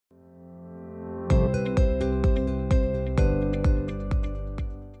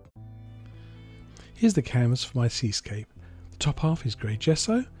Here's the canvas for my seascape. The top half is grey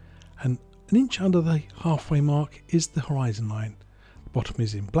gesso, and an inch under the halfway mark is the horizon line. The bottom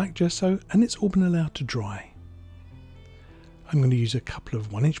is in black gesso, and it's all been allowed to dry. I'm going to use a couple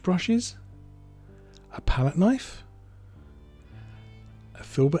of 1-inch brushes, a palette knife, a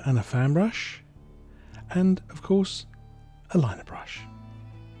filbert and a fan brush, and of course a liner brush.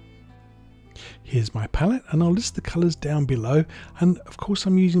 Here's my palette, and I'll list the colours down below, and of course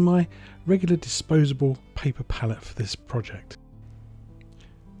I'm using my regular disposable paper palette for this project.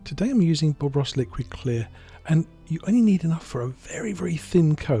 Today I'm using Bob Ross Liquid Clear, and you only need enough for a very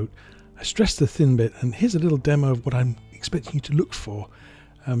thin coat. I stress the thin bit, and here's a little demo of what I'm expecting you to look for.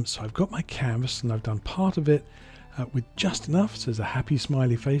 So I've got my canvas and I've done part of it with just enough, so there's a happy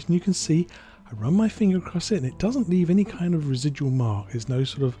smiley face, and you can see I run my finger across it and it doesn't leave any kind of residual mark. There's no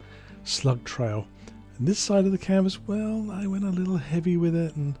sort of slug trail. And this side of the canvas, well, I went a little heavy with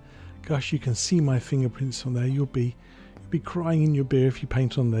it, and gosh, you can see my fingerprints on there. You'll be crying in your beer if you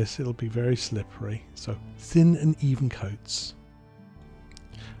paint on this. It'll be very slippery. So thin and even coats.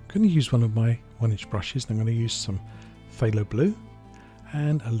 I'm going to use one of my 1-inch brushes, and I'm going to use some phthalo blue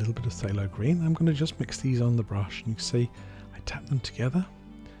and a little bit of phthalo green. I'm going to just mix these on the brush, and you can see I tap them together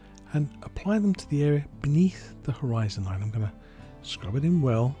and apply them to the area beneath the horizon line. I'm going to scrub it in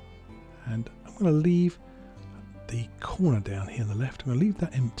well, and I'm going to leave the corner down here on the left. I'm going to leave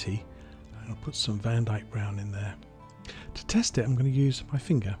that empty, and I'll put some Van Dyke brown in there. To test it, I'm going to use my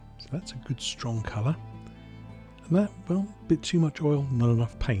finger. So that's a good strong colour. And that, well, a bit too much oil, not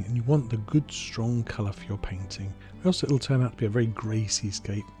enough paint, and you want the good strong colour for your painting, or else it'll turn out to be a very grey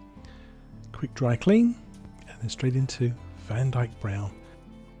seascape. Quick dry clean, and then straight into Van Dyke brown.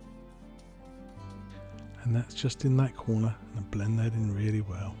 And that's just in that corner, and I blend that in really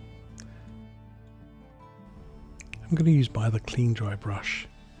well. I'm going to use my other clean dry brush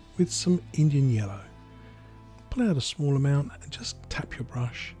with some Indian yellow. Pull out a small amount and just tap your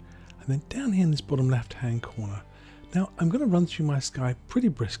brush, and then down here in this bottom left hand corner. Now I'm going to run through my sky pretty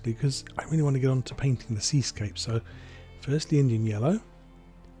briskly because I really want to get on to painting the seascape. So first the Indian yellow,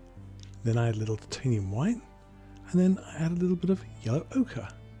 then I add a little titanium white, and then I add a little bit of yellow ochre.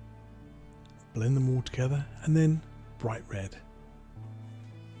 Blend them all together, and then bright red.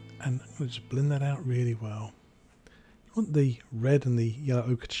 And I'm going to just blend that out really well. You want the red and the yellow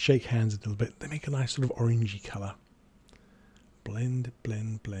ochre to shake hands a little bit. They make a nice sort of orangey colour. Blend,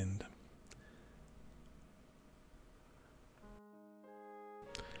 blend, blend.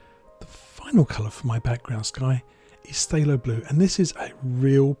 The final colour for my background sky is phthalo blue, and this is a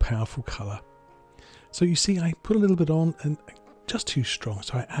real powerful colour. So you see I put a little bit on, and just too strong,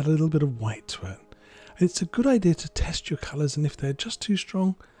 so I add a little bit of white to it. And it's a good idea to test your colours, and if they're just too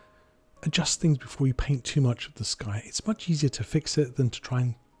strong, adjust things before you paint too much of the sky. It's much easier to fix it than to try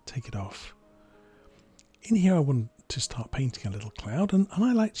and take it off. In here I want to start painting a little cloud, and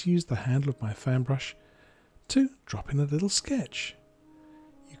I like to use the handle of my fan brush to drop in a little sketch.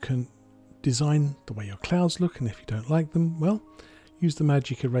 You can design the way your clouds look, and if you don't like them, well, use the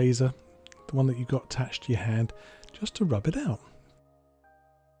magic eraser, the one that you got attached to your hand, just to rub it out.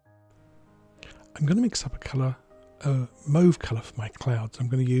 I'm going to mix up a colour, a mauve colour for my clouds. I'm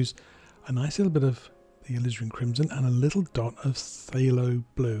going to use a nice little bit of the Alizarin crimson and a little dot of phthalo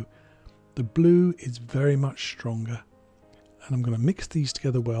blue. The blue is very much stronger, and I'm going to mix these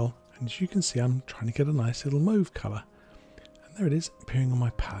together well, and as you can see I'm trying to get a nice little mauve colour, and there it is appearing on my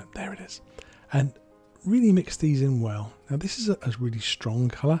palette. There it is, and really mix these in well. Now this is a really strong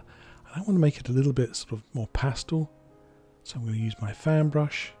colour, and I want to make it a little bit sort of more pastel, so I'm going to use my fan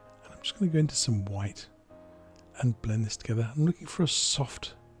brush, and I'm just going to go into some white and blend this together. I'm looking for a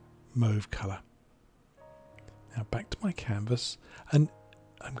soft mauve colour. Now back to my canvas, and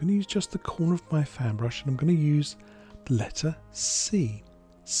I'm going to use just the corner of my fan brush, and I'm going to use the letter C.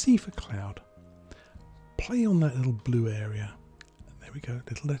 C for cloud. Play on that little blue area. And there we go,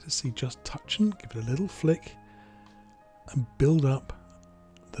 little letter C. Just touch and give it a little flick, and build up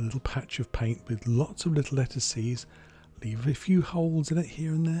the little patch of paint with lots of little letter C's. Leave a few holes in it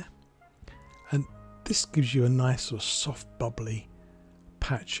here and there. And this gives you a nice sort of soft, bubbly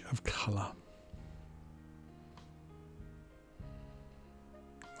patch of colour.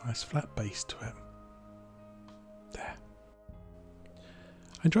 Nice flat base to it. There.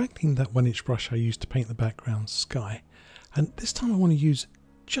 I dry cleaned that 1-inch brush I used to paint the background sky, and this time I want to use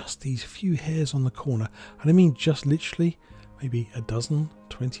just these few hairs on the corner, and I mean just literally maybe a dozen,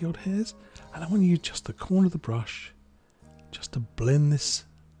 20 odd hairs, and I want to use just the corner of the brush just to blend this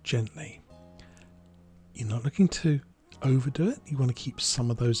gently. You're not looking to overdo it. You want to keep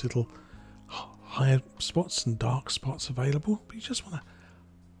some of those little higher spots and dark spots available, but you just want to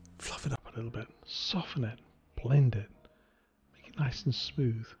fluff it up a up a little bit, soften it, blend it, make it nice and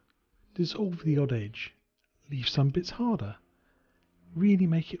smooth, dissolve the odd edge, leave some bits harder, really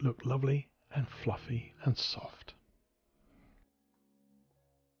make it look lovely and fluffy and soft.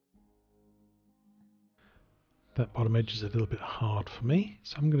 That bottom edge is a little bit hard for me,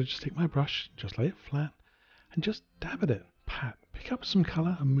 so I'm going to just take my brush, just lay it flat, and just dab at it, pat, pick up some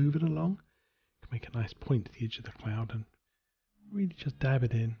colour and move it along. You can make a nice point to the edge of the cloud and really just dab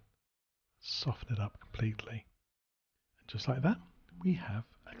it in, soften it up completely. And just like that, we have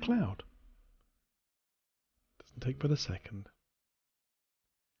a cloud. Doesn't take but a second.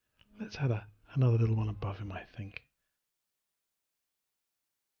 Let's add another little one above him, I think.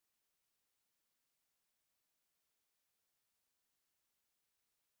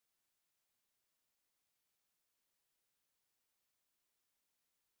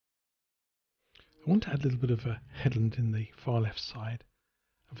 I want to add a little bit of a headland in the far left side.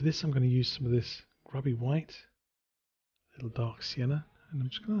 And for this I'm going to use some of this grubby white, little dark sienna, and I'm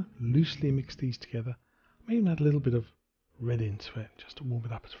just going to loosely mix these together. I may even add a little bit of red into it just to warm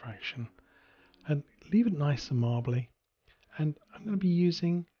it up a fraction. And leave it nice and marbly. And I'm going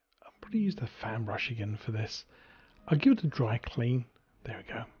to I'll probably use the fan brush again for this. I'll give it a dry clean. There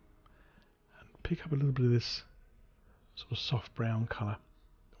we go. And pick up a little bit of this sort of soft brown colour.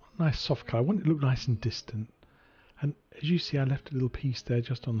 Nice soft colour. I want it to look nice and distant. And as you see, I left a little piece there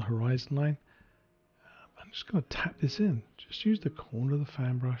just on the horizon line. I'm just going to tap this in. Just use the corner of the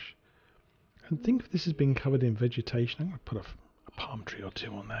fan brush. And think if this has been covered in vegetation, I'm going to put a palm tree or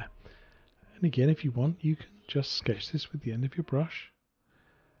two on there. And again, if you want, you can just sketch this with the end of your brush.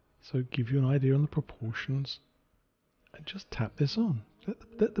 So give you an idea on the proportions. And just tap this on.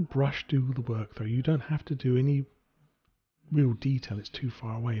 Let the brush do the work though. You don't have to do any real detail, it's too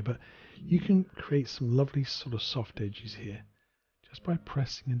far away, but you can create some lovely sort of soft edges here just by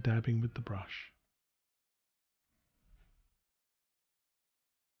pressing and dabbing with the brush.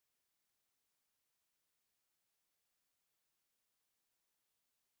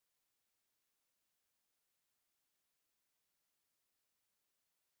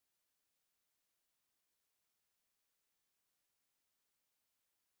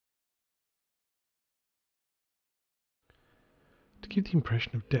 To give the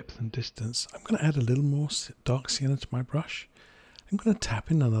impression of depth and distance, I'm going to add a little more dark sienna to my brush. I'm going to tap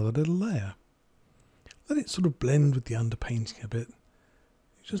in another little layer. Let it sort of blend with the underpainting a bit.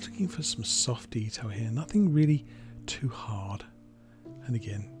 Just looking for some soft detail here, nothing really too hard. And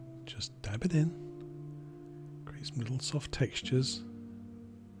again, just dab it in, create some little soft textures.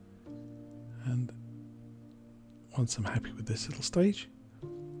 And once I'm happy with this little stage,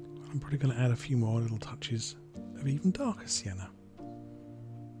 I'm probably going to add a few more little touches of even darker sienna.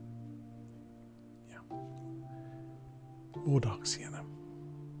 More dark sienna.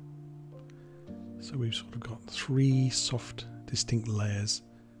 So we've sort of got three soft, distinct layers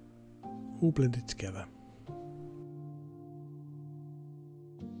all blended together.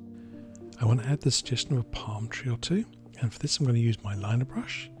 I want to add the suggestion of a palm tree or two, and for this I'm going to use my liner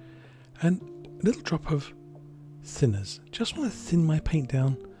brush and a little drop of thinners. Just want to thin my paint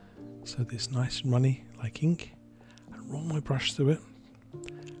down so that it's nice and runny like ink, and roll my brush through it,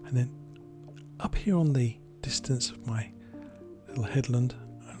 and then up here on the distance of my little headland,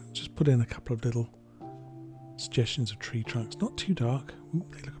 just put in a couple of little suggestions of tree trunks, not too dark. Ooh,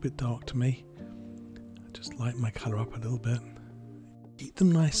 they look a bit dark to me. Just lighten my colour up a little bit. Keep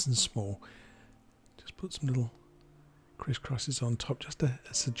them nice and small. Just put some little crisscrosses on top, just a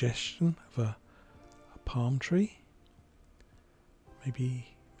suggestion of a palm tree. Maybe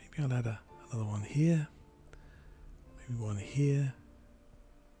I'll add another one here, maybe one here.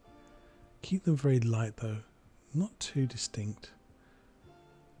 Keep them very light though, not too distinct.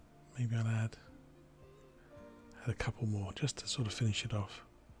 Maybe I'll add a couple more just to sort of finish it off.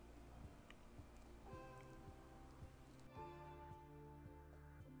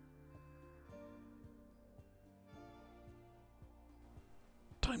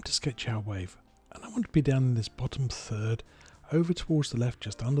 Time to sketch our wave, and I want to be down in this bottom third, over towards the left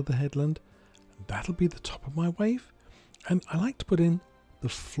just under the headland, and that'll be the top of my wave. And I like to put in the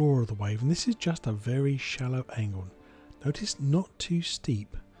floor of the wave, and this is just a very shallow angle. Notice not too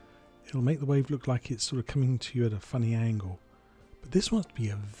steep. It'll make the wave look like it's sort of coming to you at a funny angle. But this wants to be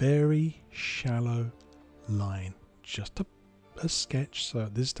a very shallow line, just a sketch. So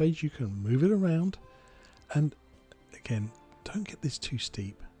at this stage you can move it around, and again, don't get this too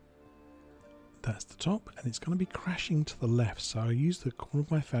steep. That's the top, and it's going to be crashing to the left, so I use the corner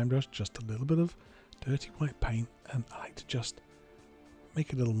of my fan brush, just a little bit of dirty white paint, and I like to just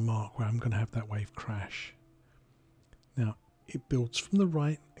make a little mark where I'm going to have that wave crash. Now it builds from the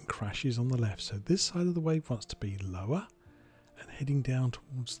right and crashes on the left. So this side of the wave wants to be lower and heading down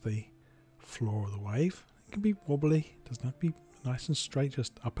towards the floor of the wave. It can be wobbly, it doesn't have to be nice and straight,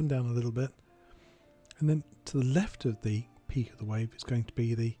 just up and down a little bit. And then to the left of the peak of the wave is going to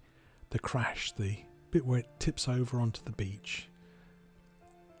be the crash, the bit where it tips over onto the beach.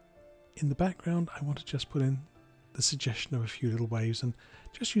 In the background, I want to just put in the suggestion of a few little waves and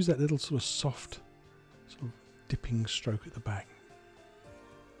just use that little sort of soft sort of dipping stroke at the back.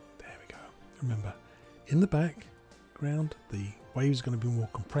 There we go. Remember, in the background, the waves are going to be more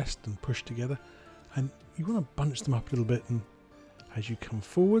compressed and pushed together, and you want to bunch them up a little bit, and as you come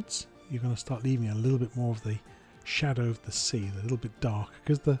forwards, you're going to start leaving a little bit more of the shadow of the sea, a little bit dark,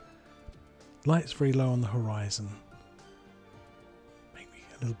 because the light's very low on the horizon. Maybe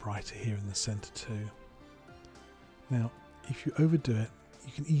a little brighter here in the center too. Now, if you overdo it,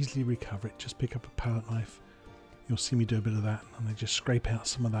 you can easily recover it. Just pick up a palette knife. You'll see me do a bit of that, and I just scrape out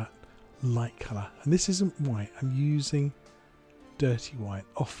some of that light colour. And this isn't white. I'm using dirty white,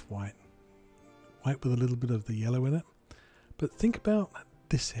 off-white, white with a little bit of the yellow in it. But think about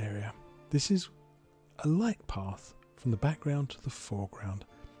this area. This is a light path from the background to the foreground.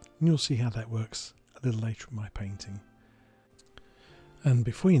 And you'll see how that works a little later in my painting. And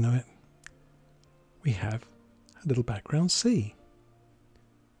before you know it, we have a little background sea.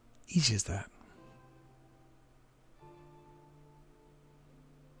 Easy as that.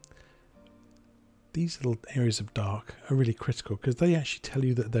 These little areas of dark are really critical because they actually tell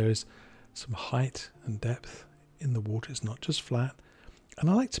you that there is some height and depth in the water. It's not just flat. And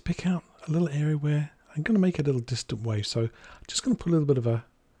I like to pick out a little area where I'm going to make a little distant wave. So I'm just going to put a little bit of a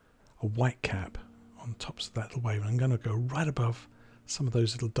white cap on tops of that little wave. And I'm going to go right above some of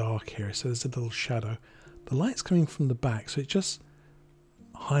those little dark areas. So there's a little shadow. The light's coming from the back, so it's just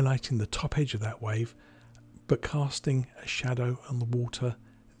highlighting the top edge of that wave, but casting a shadow on the water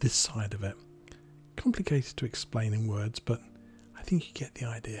this side of it. Complicated to explain in words, but I think you get the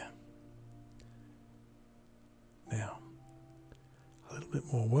idea. Now, a little bit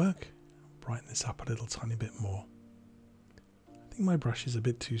more work, brighten this up a little tiny bit more. I think my brush is a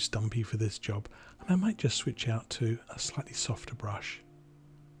bit too stumpy for this job, and I might just switch out to a slightly softer brush.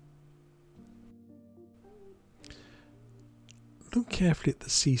 Look carefully at the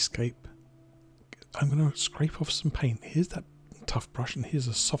seascape. I'm going to scrape off some paint. Here's that tough brush, and here's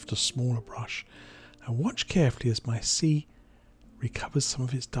a softer, smaller brush. Now watch carefully as my sea recovers some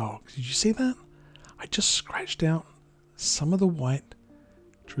of its dark. Did you see that? I just scratched out some of the white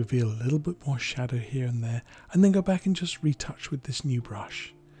to reveal a little bit more shadow here and there, and then go back and just retouch with this new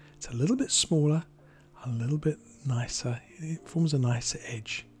brush. It's a little bit smaller, a little bit nicer. It forms a nicer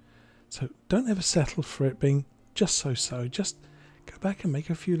edge. So don't ever settle for it being just so. Just go back and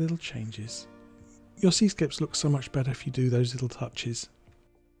make a few little changes. Your seascapes look so much better if you do those little touches.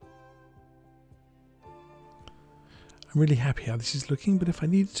 I'm really happy how this is looking, but if I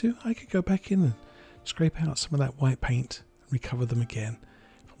needed to, I could go back in and scrape out some of that white paint and recover them again.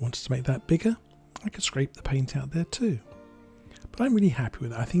 If I wanted to make that bigger, I could scrape the paint out there too. But I'm really happy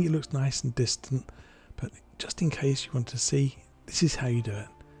with it. I think it looks nice and distant, but just in case you want to see, this is how you do it.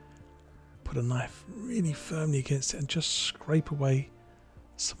 Put a knife really firmly against it and just scrape away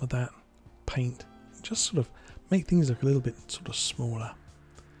some of that paint. Just sort of make things look a little bit sort of smaller.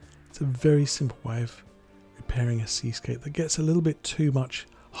 It's a very simple way of repairing a seascape that gets a little bit too much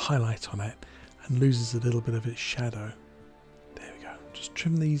highlight on it and loses a little bit of its shadow. There we go. Just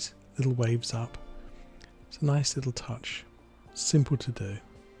trim these little waves up. It's a nice little touch. Simple to do.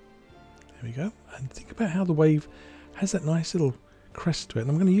 There we go. And think about how the wave has that nice little crest to it.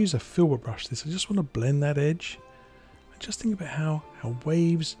 And I'm going to use a filbert brush this. I just want to blend that edge. And just think about how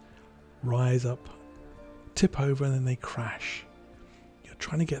waves rise up, tip over, and then they crash. You're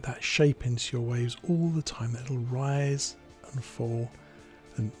trying to get that shape into your waves all the time. That it'll rise and fall.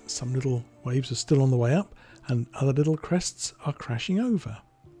 And some little waves are still on the way up, and other little crests are crashing over.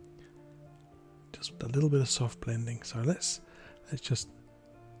 Just a little bit of soft blending. So let's just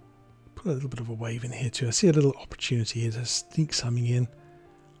put a little bit of a wave in here too. I see a little opportunity here to sneak something in.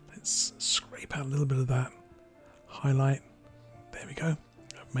 Let's scrape out a little bit of that highlight. There we go.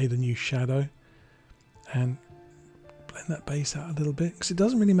 I've made a new shadow and blend that base out a little bit, because it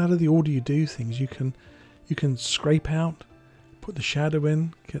doesn't really matter the order you do things. You can scrape out, put the shadow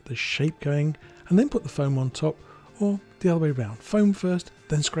in, get the shape going, and then put the foam on top, or the other way around. Foam first,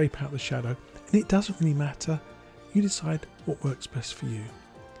 then scrape out the shadow. And it doesn't really matter. You decide what works best for you.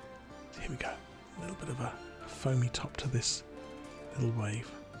 So here we go. A little bit of a foamy top to this little wave.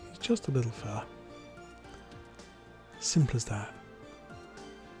 It's just a little fella. Simple as that.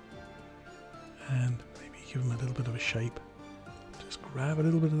 And maybe give them a little bit of a shape. Just grab a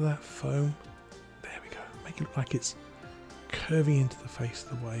little bit of that foam. There we go. Make it look like it's curving into the face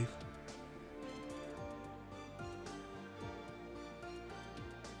of the wave.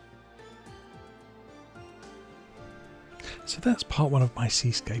 So that's part 1 of my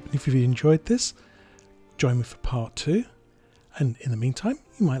seascape, and if you've enjoyed this, join me for part 2, and in the meantime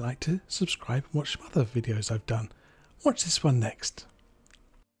you might like to subscribe and watch some other videos I've done. Watch this one next.